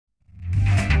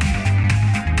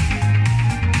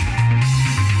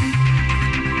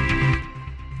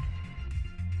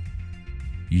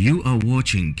You are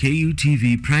watching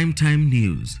KUTV Primetime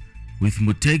News with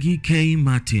Mutegi K.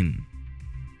 Martin.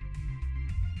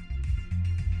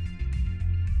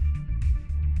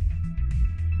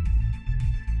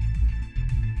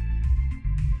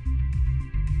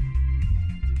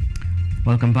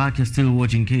 Welcome back. You're still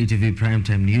watching KUTV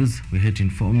Primetime News. We're here to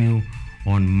inform you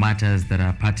on matters that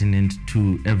are pertinent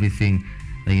to everything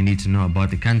that you need to know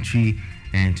about the country.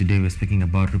 And today we're speaking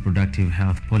about reproductive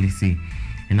health policy.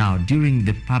 And now, during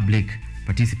the public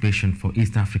participation for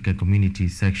East Africa Community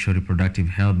Sexual Reproductive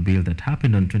Health Bill that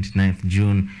happened on 29th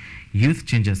June, Youth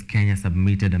Changes Kenya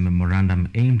submitted a memorandum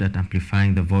aimed at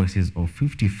amplifying the voices of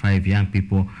 55 young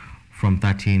people from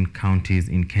 13 counties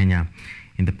in Kenya.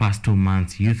 In the past 2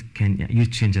 months, Youth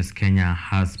Changes Kenya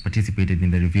has participated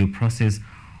in the review process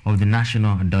of the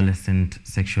National Adolescent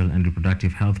Sexual and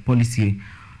Reproductive Health Policy.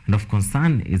 And of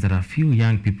concern is that a few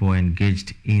young people were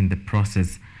engaged in the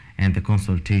process, and the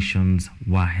consultations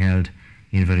were held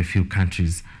in very few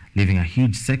countries, leaving a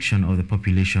huge section of the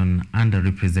population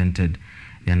underrepresented.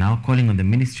 They are now calling on the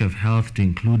Ministry of Health to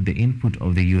include the input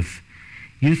of the youth.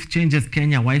 Youth Changes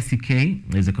Kenya,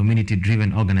 YCK, is a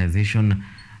community-driven organization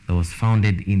that was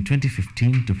founded in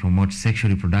 2015 to promote sexual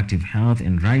reproductive health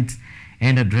and rights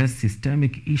and address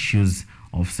systemic issues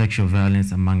of sexual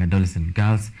violence among adolescent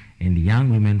girls and young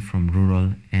women from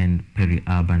rural and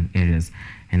peri-urban areas.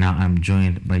 And now I'm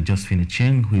joined by Josephine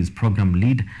Cheng, who is program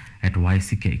lead at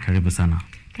YCK. Karibu sana.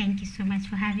 Thank you so much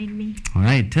for having me. All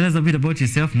right, tell us a bit about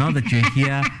yourself now that you're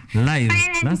here live.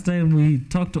 Last time we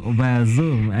talked via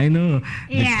Zoom. I know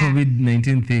the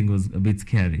COVID-19 thing was a bit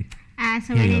scary.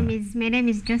 So my name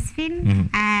is Josephine.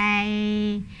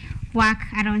 I work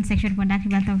around sexual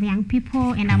reproductive health of young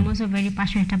people, and I'm also very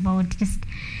passionate about just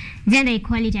gender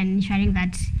equality and ensuring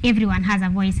that everyone has a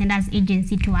voice and has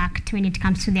agency to act when it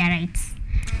comes to their rights.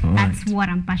 That's what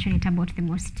I'm passionate about the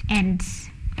most. And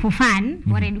for fun,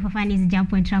 what I do for fun is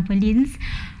jump on trampolines,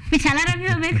 which a lot of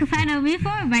people make fun of me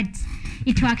for, but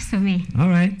it works for me. All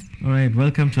right.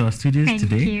 Welcome to our studios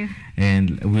today. Thank you.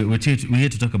 And we're here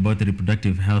to talk about the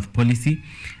reproductive health policy.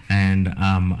 And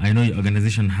I know your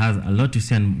organization has a lot to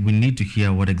say, and we need to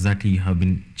hear what exactly you have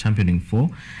been championing for.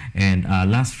 And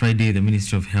last Friday, the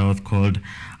Ministry of Health called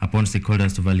upon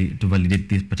stakeholders to validate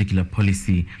this particular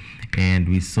policy. And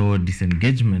we saw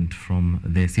disengagement from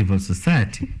the civil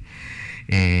society.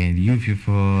 And you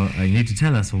people, you need to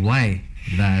tell us why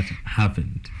that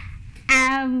happened.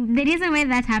 The reason why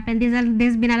that happened is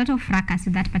there's been a lot of fracas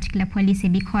with that particular policy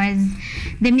because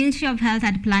the Ministry of Health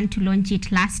had planned to launch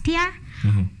it last year,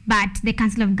 but the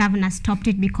Council of Governors stopped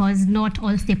it because not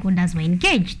all stakeholders were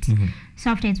engaged. So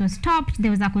after it was stopped,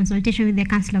 there was a consultation with the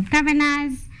Council of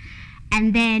Governors,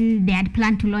 and then they had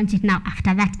planned to launch it now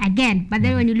after that again. But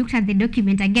then when you looked at the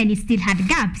document again, it still had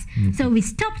gaps. So we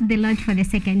stopped the launch for the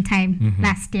second time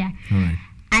last year.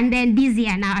 And then this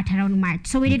year now at around March.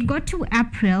 So when it got to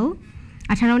April,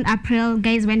 at around April,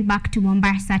 guys went back to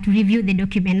Mombasa to review the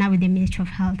document now with the Ministry of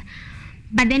Health.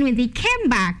 But then when they came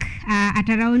back at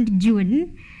around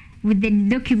June, with the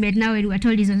document now when we were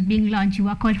told this was being launched, we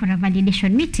were called for a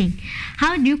validation meeting.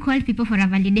 How do you call people for a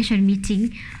validation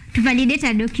meeting to validate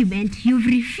a document you've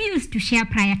refused to share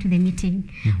prior to the meeting?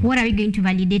 What are we going to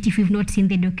validate if we've not seen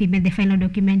the document, the final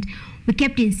document? We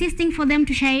kept insisting for them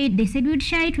to share it. They said we'd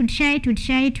share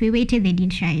it. We waited, they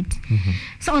didn't share it.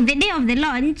 So on the day of the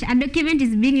launch, a document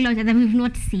is being launched that we've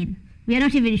not seen. We are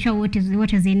not even sure what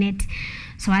is in it.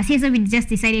 So as we just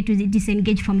decided to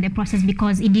disengage from the process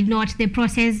because the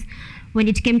process when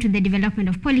it came to the development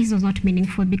of policies was not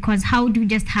meaningful, because how do you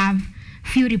just have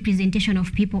few representation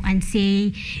of people and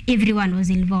say everyone was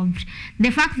involved? The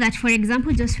fact that, for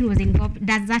example, Josephine was involved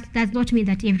does not mean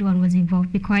that everyone was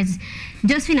involved, because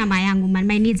Josephine, I'm a young woman,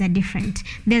 my needs are different.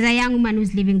 There's a young woman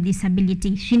who's living with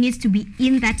disability. She needs to be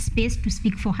in that space to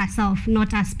speak for herself,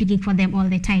 not us speaking for them all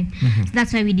the time. So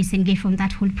that's why we disengage from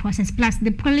that whole process. Plus,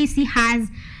 the policy has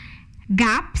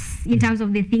gaps in terms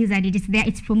of the things that it is there.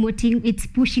 It's promoting, it's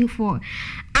pushing for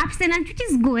abstinence, which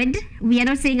is good. We are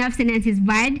not saying abstinence is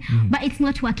bad, but it's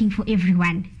not working for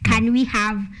everyone. Can we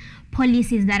have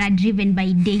policies that are driven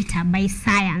by data, by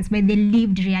science, by the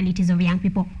lived realities of young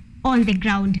people on the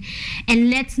ground? And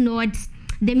let's not,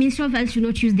 the Ministry of Health should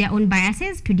not use their own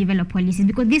biases to develop policies,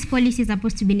 because these policies are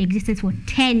supposed to be in existence for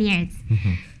 10 years.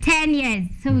 10 years.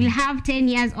 So we'll have 10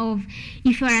 years of,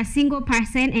 if you're a single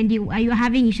person and you're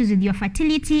having issues with your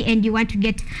fertility and you want to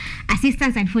get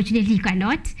assistance, unfortunately you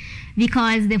cannot,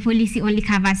 because the policy only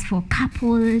covers for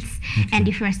couples. And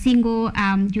if you're single,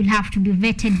 you'll have to be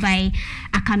vetted by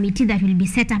a committee that will be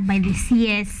set up by the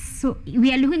CS. So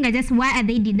we are looking at just why are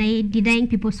they denying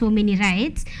people so many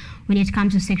rights when it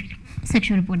comes to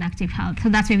sexual reproductive health. So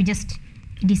that's why we just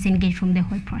disengage from the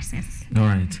whole process. All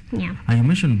right. Yeah. You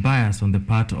mentioned bias on the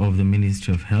part of the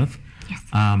Ministry of Health. Yes.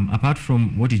 Apart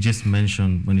from what you just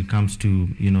mentioned, when it comes to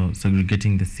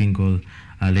segregating the single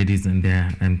ladies and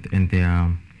their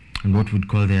and what we'd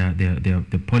call their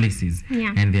policies,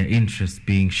 Yeah. and their interests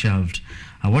being shelved,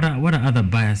 what are other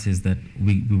biases that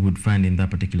we would find in that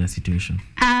particular situation?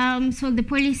 So the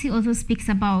policy also speaks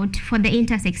about for the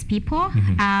intersex people,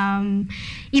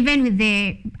 even with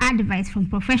the advice from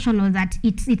professionals that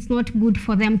it's not good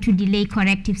for them to delay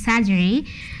corrective surgery.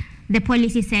 The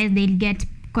policy says they'll get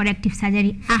corrective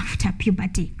surgery after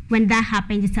puberty. When that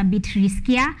happens, it's a bit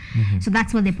riskier. So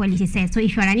that's what the policy says. So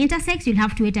if you're an intersex, you'll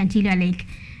have to wait until you're like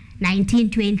 19,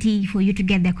 20 for you to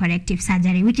get the corrective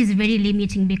surgery, which is very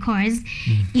limiting because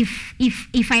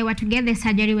if I were to get the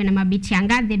surgery when I'm a bit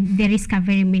younger, the risks are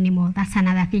very minimal. That's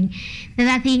another thing. The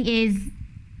other thing is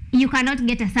you cannot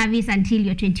get a service until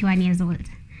you're 21 years old.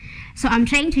 So I'm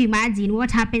trying to imagine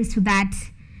what happens to that.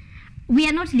 We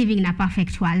are not living in a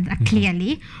perfect world,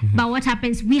 clearly, but what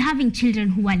happens, we're having children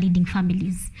who are leading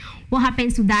families. What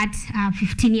happens to that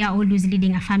 15-year-old who's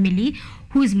leading a family,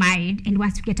 who's married and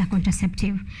wants to get a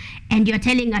contraceptive, and you're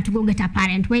telling her to go get a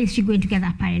parent? Where is she going to get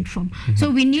a parent from? So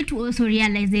we need to also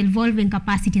realize the evolving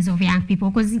capacities of young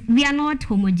people, because we are not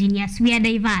homogeneous, we are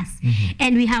diverse,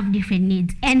 and we have different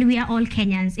needs, and we are all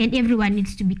Kenyans, and everyone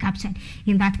needs to be captured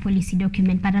in that policy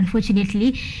document, but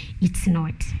unfortunately, it's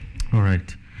not. All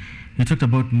right. You talked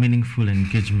about meaningful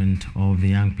engagement of the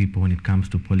young people when it comes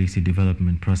to policy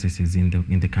development processes in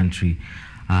the country,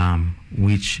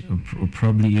 which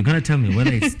probably you're going to tell me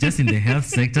whether it's just in the health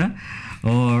sector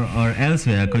or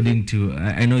elsewhere. According to,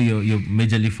 I know you're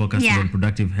majorly focused on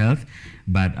reproductive health,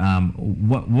 but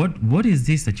what is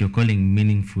this that you're calling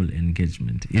meaningful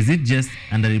engagement? Is it just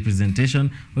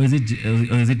underrepresentation, or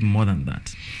is it more than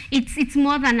that? It's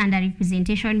more than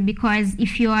underrepresentation, because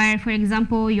if you are, for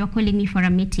example, you're calling me for a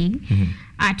meeting,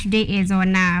 today is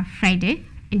on Friday,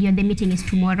 and the meeting is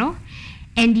tomorrow,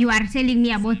 and you are telling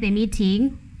me about the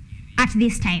meeting at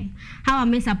this time. How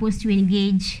am I supposed to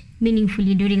engage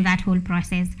meaningfully during that whole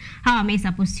process? How am I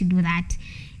supposed to do that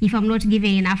if I'm not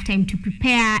given enough time to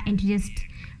prepare and to just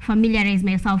familiarize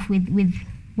myself with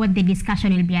what the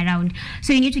discussion will be around?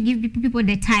 So you need to give people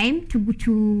the time to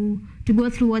go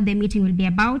through what the meeting will be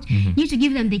about. You need to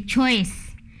give them the choice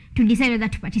to decide whether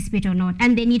to participate or not,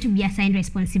 and they need to be assigned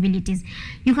responsibilities.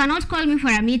 You cannot call me for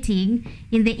a meeting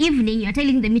in the evening, you're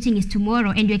telling the meeting is tomorrow,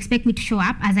 and you expect me to show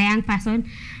up as a young person.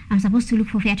 I'm supposed to look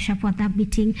for fair to show up for that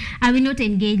meeting. I will not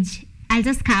engage. I'll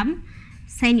just come,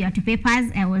 sign your two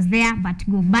papers, I was there, but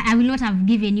go. But I will not have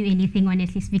given you anything,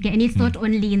 honestly speaking. And it's not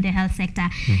only in the health sector,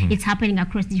 it's happening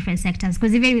across different sectors.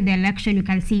 Because even with the election, you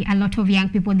can see a lot of young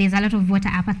people, there's a lot of voter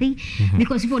apathy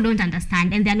because people don't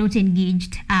understand and they're not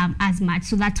engaged as much.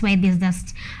 So that's why there's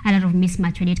just a lot of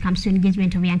mismatch when it comes to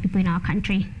engagement of young people in our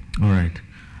country. All right.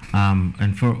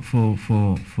 And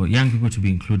for young people to be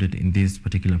included in these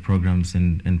particular programs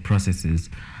and processes,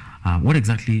 what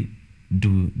exactly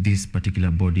do these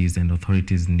particular bodies and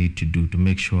authorities need to do to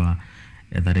make sure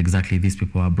that exactly these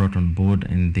people are brought on board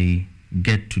and they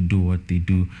get to do what they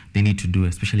need to do,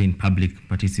 especially in public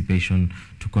participation,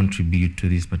 to contribute to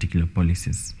these particular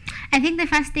policies? I think the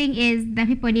first thing is that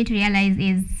people need to realize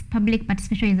is public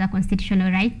participation is a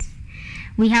constitutional right.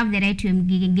 We have the right to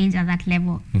engage at that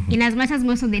level. In as much as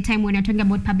most of the time when you're talking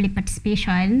about public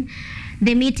participation,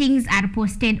 the meetings are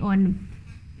posted on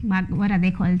what are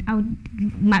they called?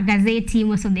 Magazeti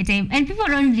most of the time. And people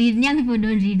don't read, young people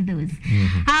don't read those.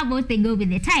 How about they go with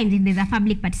the times? If there's a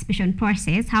public participation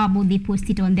process, how about they post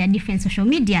it on their different social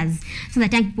medias so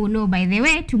that young people know, by the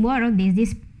way, tomorrow there's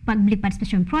this public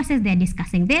participation process, they're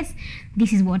discussing this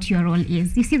is what your role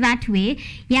is. You see, that way,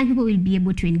 young people will be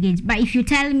able to engage. But if you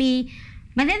tell me,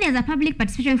 but then there's a public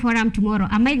participation forum tomorrow,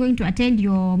 am I going to attend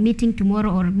your meeting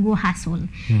tomorrow or go hustle?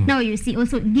 Now, you see,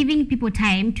 also giving people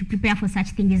time to prepare for such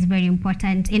things is very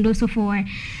important. And also for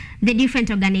the different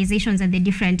organizations and the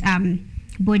different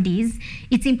bodies,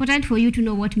 it's important for you to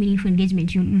know what meaningful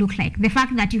engagement you look like. The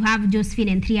fact that you have Josephine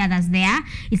and 3 others there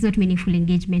is not meaningful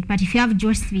engagement. But if you have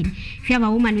Josephine, if you have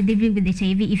a woman living with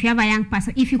HIV, if you have a young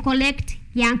person, if you collect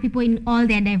young people in all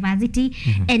their diversity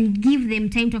and give them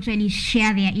time to actually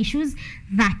share their issues,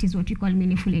 that is what we call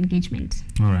meaningful engagement.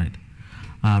 All right.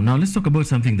 Now let's talk about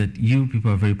something that you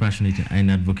people are very passionate and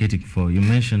advocating for. You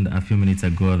mentioned a few minutes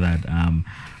ago that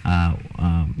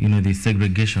the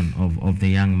segregation of the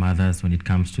young mothers when it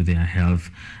comes to their health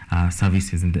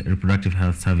services and the reproductive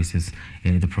health services,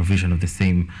 the provision of the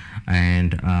same.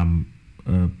 And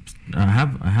I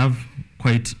have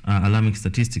quite alarming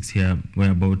statistics here,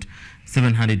 where about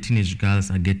 700 teenage girls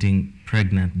are getting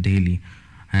pregnant daily.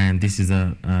 and this is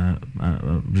a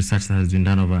research that has been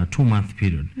done over a 2-month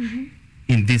period.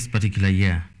 In this particular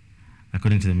year,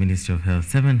 according to the Ministry of Health,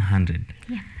 700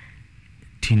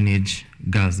 teenage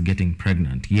girls getting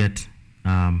pregnant. Yet,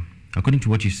 according to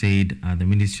what you said, the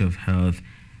Ministry of Health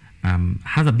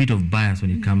has a bit of bias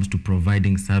when it comes to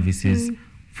providing services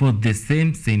for the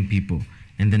same people,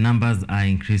 and the numbers are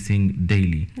increasing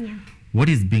daily. What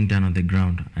is being done on the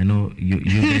ground? I know you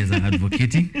guys are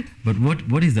advocating, but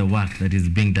what is the work that is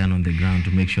being done on the ground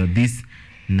to make sure this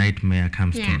nightmare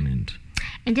comes to an end?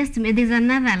 And just to there's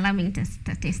another alarming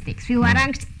statistics. We were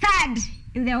ranked 3rd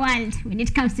in the world when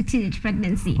it comes to teenage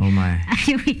pregnancy a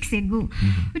few weeks ago,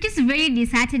 which is very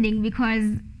disheartening,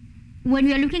 because when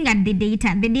we are looking at the data,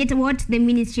 what the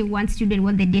ministry wants to do and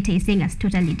what the data is saying is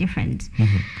totally different.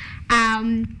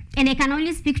 And I can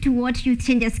only speak to what Youth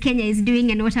Changes Kenya is doing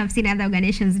and what I've seen other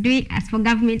organizations doing. As for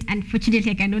government,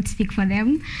 unfortunately, I cannot speak for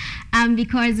them,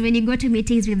 because when you go to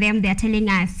meetings with them, they're telling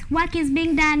us, work is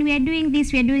being done, we are doing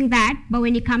this, we are doing that, but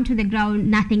when you come to the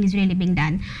ground, nothing is really being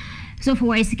done. So for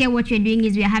YCK, what we're doing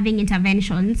is we're having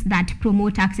interventions that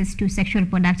promote access to sexual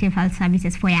reproductive health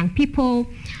services for young people.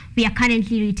 We are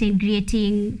currently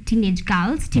integrating teenage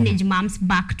girls, teenage moms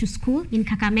back to school in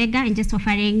Kakamega, and just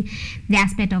offering the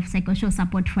aspect of psychosocial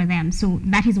support for them. So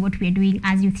that is what we're doing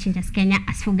as Youth Changes Kenya.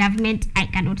 As for government, I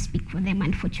cannot speak for them,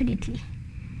 unfortunately.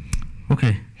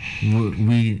 Okay,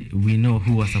 we know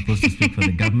who was supposed to speak for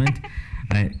the government.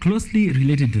 Closely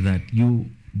related to that, you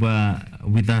were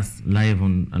with us live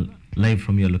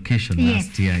from your location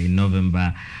last year in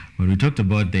November, when we talked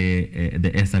about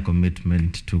the ESA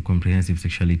commitment to comprehensive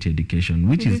sexuality education,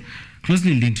 which is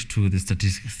closely linked to the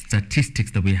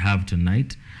statistics that we have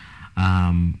tonight.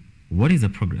 What is the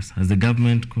progress? Has the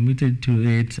government committed to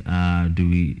it? Do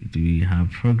we have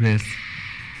progress?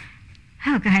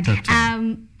 Oh God.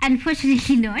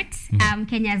 Unfortunately not.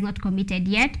 Kenya has not committed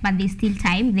yet, but there's still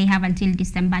time. They have until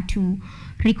December to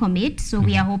recommit. So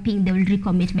we are hoping they will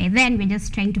recommit by then. We're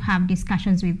just trying to have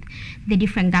discussions with the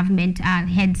different government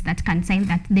heads that can sign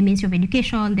that, the Ministry of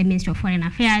Education, the Ministry of Foreign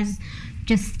Affairs,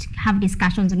 just have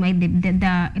discussions on why the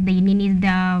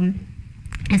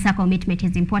ESA commitment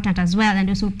is important as well, and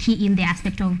also key in the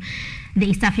aspect of the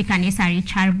East African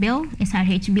SRH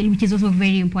bill, which is also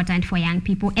very important for young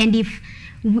people. And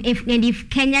if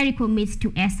Kenya recommits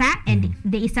to ESA and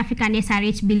the East African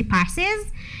SRH bill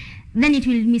passes, then it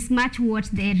will mismatch what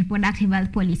the reproductive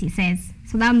health policy says.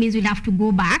 So that means we'll have to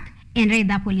go back and write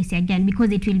that policy again, because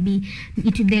there'll be a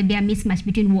mismatch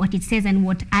between what it says and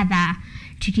what other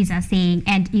treaties are saying.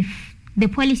 And if the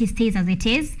policy stays as it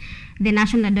is, the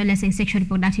National Adolescent Sexual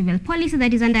Reproductive Health Policy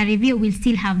that is under review will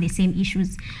still have the same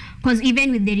issues. Because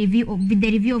even with the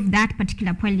review of that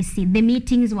particular policy, the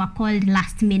meetings were called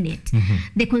last minute.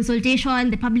 The consultation,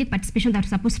 the public participation that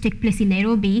was supposed to take place in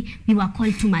Nairobi, we were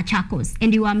called to Machakos,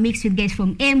 and we were mixed with guys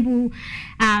from Embu,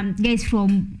 guys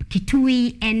from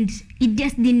Kitui, and it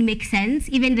just didn't make sense.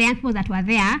 Even the young people that were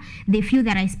there, the few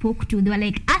that I spoke to, they were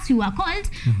like, as we were called,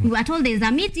 we were told there's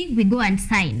a meeting, we go and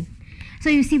sign. So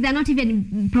you see, they're not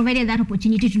even provided that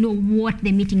opportunity to know what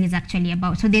the meeting is actually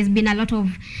about. So there's been a lot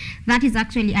of, that is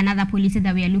actually another policy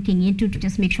that we are looking into to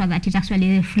just make sure that it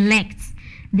actually reflects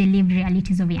the lived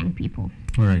realities of young people.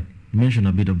 All right. You mentioned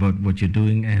a bit about what you're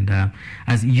doing, and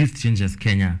as Youth Changes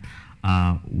Kenya,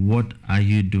 what are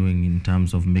you doing in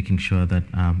terms of making sure that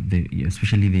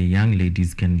especially the young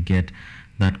ladies can get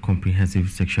that comprehensive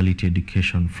sexuality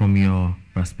education from your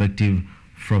perspective,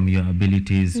 from your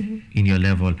abilities, in your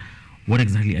level? What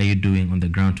exactly are you doing on the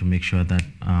ground to make sure that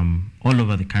all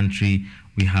over the country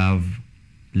we have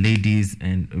ladies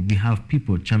and we have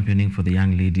people championing for the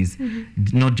young ladies,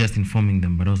 not just informing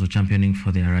them, but also championing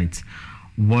for their rights?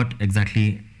 What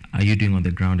exactly are you doing on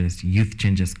the ground as Youth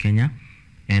Changes Kenya?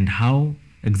 And how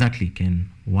exactly can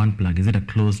one plug? Is it a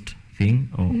closed thing,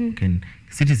 or can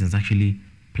citizens actually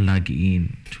plug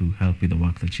in to help with the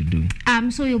work that you're doing?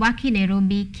 So we work in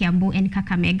Nairobi, Kiambu, and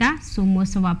Kakamega. So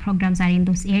most of our programs are in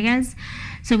those areas.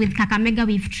 So with Kakamega,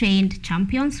 we've trained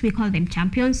champions. We call them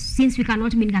champions. Since we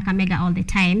cannot be in Kakamega all the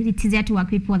time, it's easier to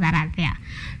work with people that are there.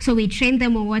 So we train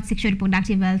them on what sexual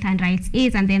reproductive health and rights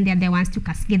is, and then they're the ones to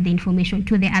cascade the information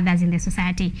to the others in the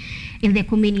society, in the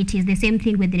communities. The same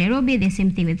thing with Nairobi, the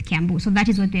same thing with Kiambu. So that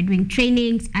is what we're doing,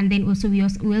 trainings, and then also we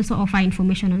also offer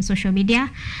information on social media.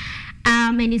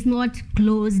 And it's not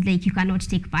closed, like you cannot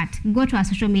take part. Go to our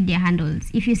social media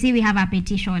handles. If you see we have a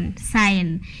petition,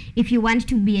 sign. If you want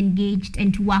to be engaged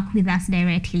and to work with us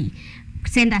directly,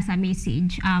 send us a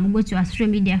message. Go to our social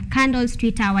media handles,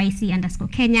 Twitter,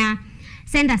 YC_Kenya.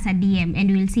 Send us a DM,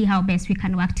 and we'll see how best we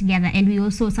can work together. And we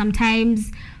also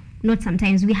sometimes not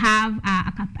sometimes, we have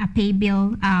a pay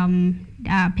bill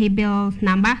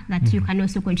number that you can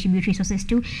also contribute resources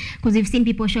to, because we've seen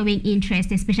people showing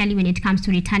interest, especially when it comes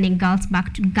to returning girls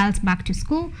back to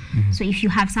school. So if you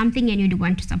have something and you do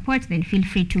want to support, then feel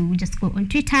free to just go on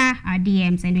Twitter, our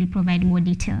DMs, and we'll provide more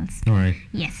details. All right.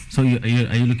 Yes. So are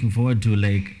you looking forward to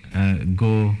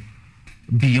go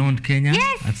beyond Kenya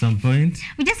at some point?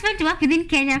 We just want to work within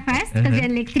Kenya first, because there are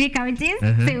like 3 counties.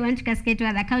 So we want to cascade to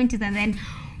other counties, and then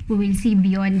we will see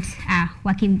beyond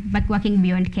working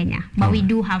beyond Kenya. But we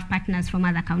do have partners from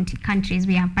other countries.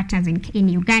 We have partners in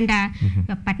Uganda, we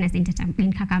have partners in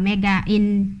Kakamega,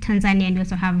 in Tanzania, and we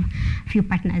also have a few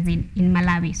partners in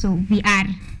Malawi. So we are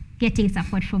getting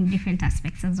support from different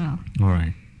aspects as well. All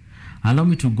right. Allow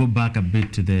me to go back a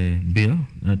bit to the bill,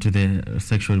 to the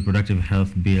sexual reproductive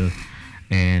health bill.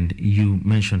 And you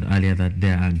mentioned earlier that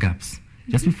there are gaps.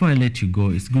 Just before I let you go,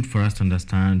 it's good for us to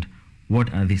understand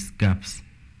what are these gaps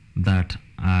that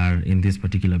are in this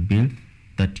particular bill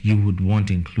that you would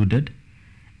want included,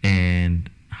 and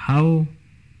how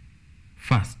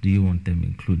fast do you want them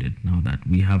included now that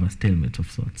we have a stalemate of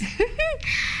sorts?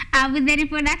 With the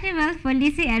reproductive health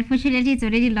policy, unfortunately, it's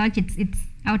already launched. It's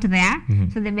out there.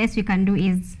 So the best we can do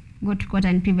is go to court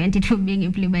and prevent it from being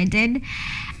implemented.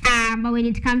 But when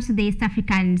it comes to the East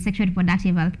African Sexual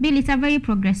Reproductive Health Bill, it's a very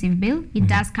progressive bill. It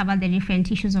does cover the different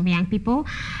issues of young people.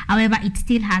 However, it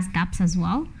still has gaps as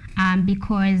well.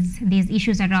 Because there's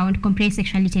issues around comprehensive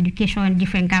sexuality education,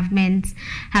 different governments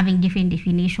having different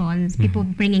definitions, people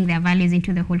bringing their values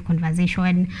into the whole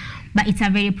conversation. But it's a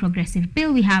very progressive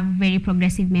bill. We have very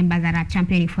progressive members that are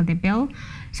championing for the bill.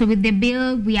 So with the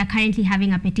bill, we are currently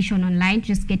having a petition online to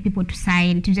just get people to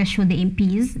sign, to just show the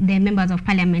MPs, the members of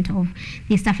parliament of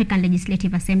the East African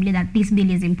Legislative Assembly, that this bill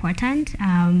is important.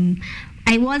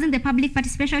 I was in the public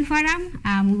participation forum.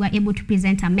 We were able to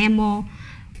present a memo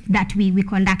that we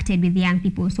conducted with the young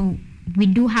people. So we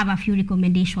do have a few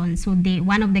recommendations. So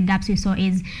one of the gaps we saw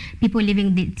is people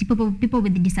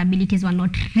with disabilities were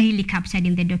not really captured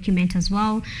in the document as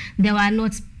well. They were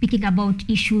not speaking about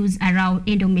issues around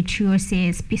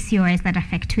endometriosis, PCOS that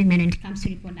affect women when it comes to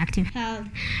reproductive health.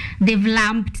 There's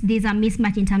a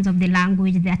mismatch in terms of the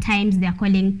language. There are times they're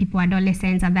calling people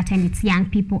adolescents, other times it's young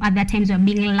people, other times we're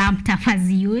being lumped up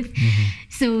as youth.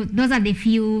 So those are the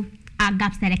few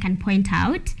gaps that I can point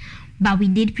out. But we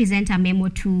did present a memo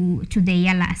to the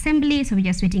Yala Assembly, so we're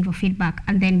just waiting for feedback,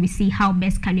 and then we see how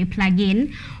best can we plug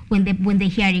in when the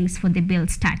hearings for the bill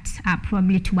start,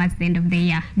 probably towards the end of the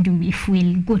year. If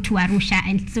we'll go to Arusha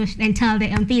and tell the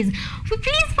MPs,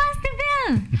 please pass the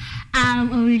bill,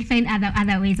 or we'll find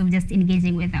other ways of just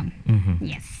engaging with them.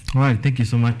 Yes. All right, thank you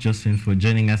so much, Josephine, for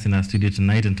joining us in our studio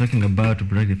tonight and talking about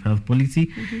reproductive health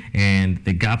policy and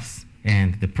the gaps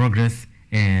and the progress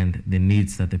and the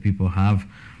needs that the people have.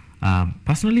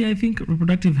 Personally, I think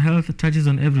reproductive health touches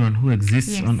on everyone who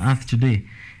exists on Earth today.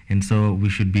 And so we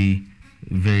should be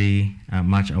very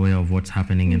much aware of what's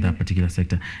happening in that particular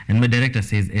sector. And my director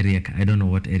says ERIAC. I don't know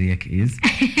what ERIAC is.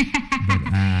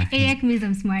 But ERIAC means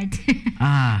I'm smart.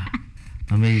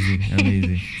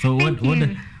 Amazing. So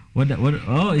what?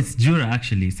 Oh, it's Jura,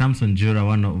 actually. Samson Jura,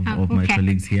 one of my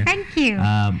colleagues here. Thank you.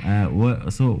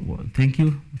 Thank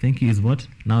you. Thank you is what?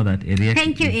 Now that ERIAC.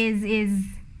 Thank you is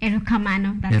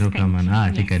Erokamano. Erokamano.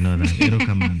 I think I know that.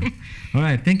 Erokamano. All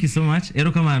right. Thank you so much,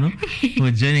 Erokamano,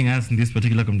 for joining us in this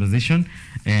particular conversation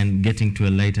and getting to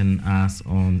enlighten us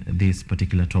on this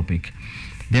particular topic.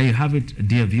 There you have it,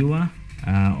 dear viewer,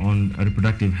 on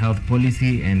reproductive health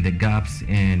policy and the gaps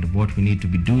and what we need to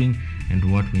be doing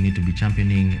and what we need to be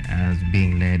championing as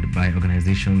being led by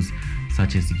organizations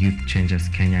such as Youth Changers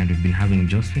Kenya. And we've been having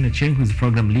Josephine Acheng, who's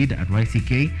program lead at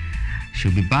YCK.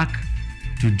 She'll be back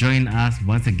to join us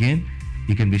once again.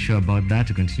 You can be sure about that,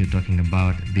 to continue talking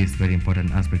about this very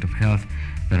important aspect of health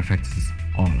that affects us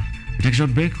all. We take a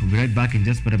short break. We'll be right back in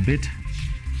just but a bit.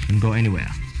 Don't go anywhere.